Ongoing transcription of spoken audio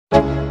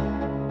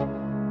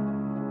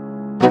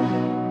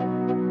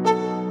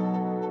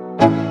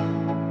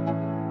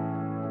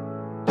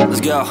Let's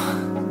go.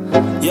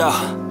 Yo,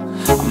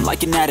 I'm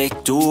like an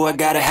addict, do I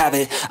gotta have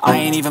it. I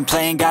ain't even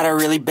playing, got a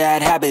really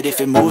bad habit. If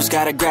it moves,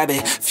 gotta grab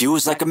it,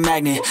 fuse like a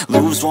magnet.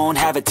 Lose, won't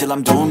have it till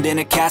I'm doomed in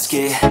a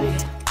casket.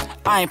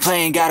 I ain't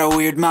playing, got a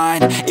weird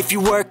mind. If you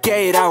work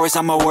 8 hours,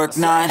 I'ma work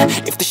 9.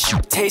 If the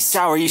shoot tastes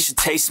sour, you should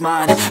taste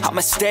mine.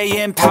 I'ma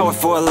stay in power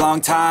for a long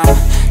time.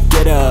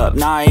 Get up,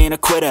 nah, I ain't a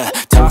quitter.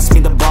 Toss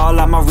me the ball,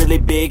 I'm a really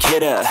big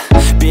hitter.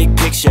 Big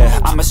picture,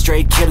 I'm a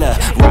straight killer.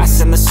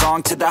 Rising the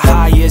song to the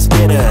highest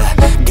bidder.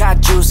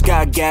 Got juice,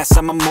 got gas,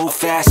 I'ma move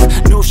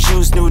fast. New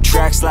shoes, new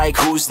tracks, like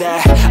who's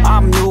that?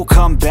 I'm new,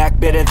 come back,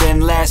 better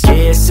than last.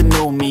 Yeah, it's a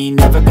new me,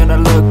 never gonna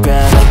look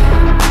back.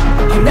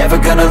 I'm never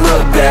gonna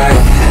look back.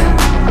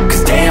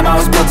 Cause damn, I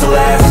was built to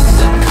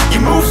last.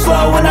 You move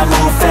slow and I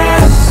move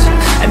fast,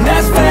 and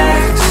that's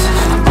facts.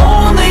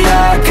 Only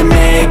I can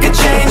make a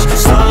change.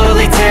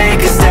 Slowly take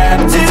a step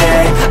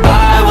today.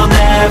 I will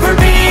never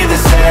be the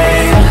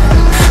same.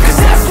 Cause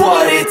that's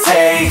what it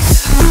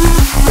takes.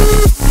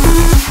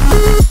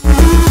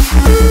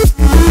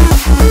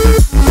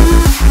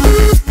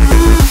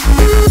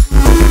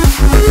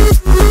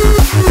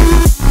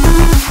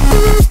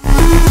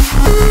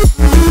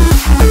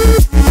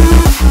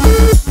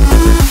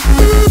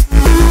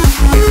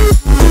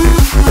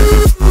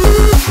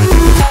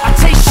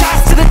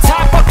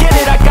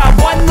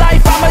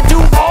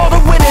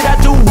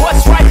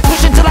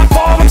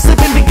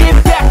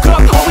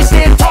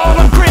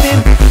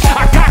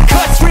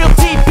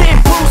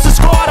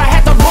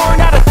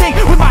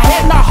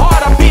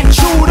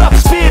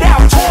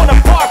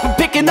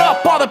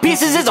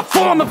 Pieces is a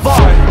form of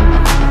art.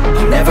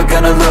 I'm never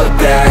gonna look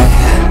back.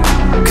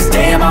 Cause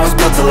damn, I was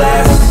built to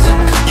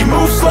last. You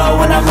move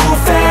slow and I move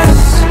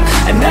fast,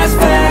 and that's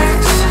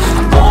facts.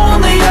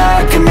 Only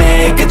I can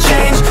make a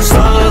change.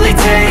 Slowly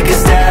take a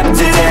step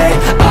today.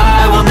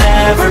 I will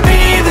never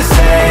be the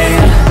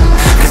same.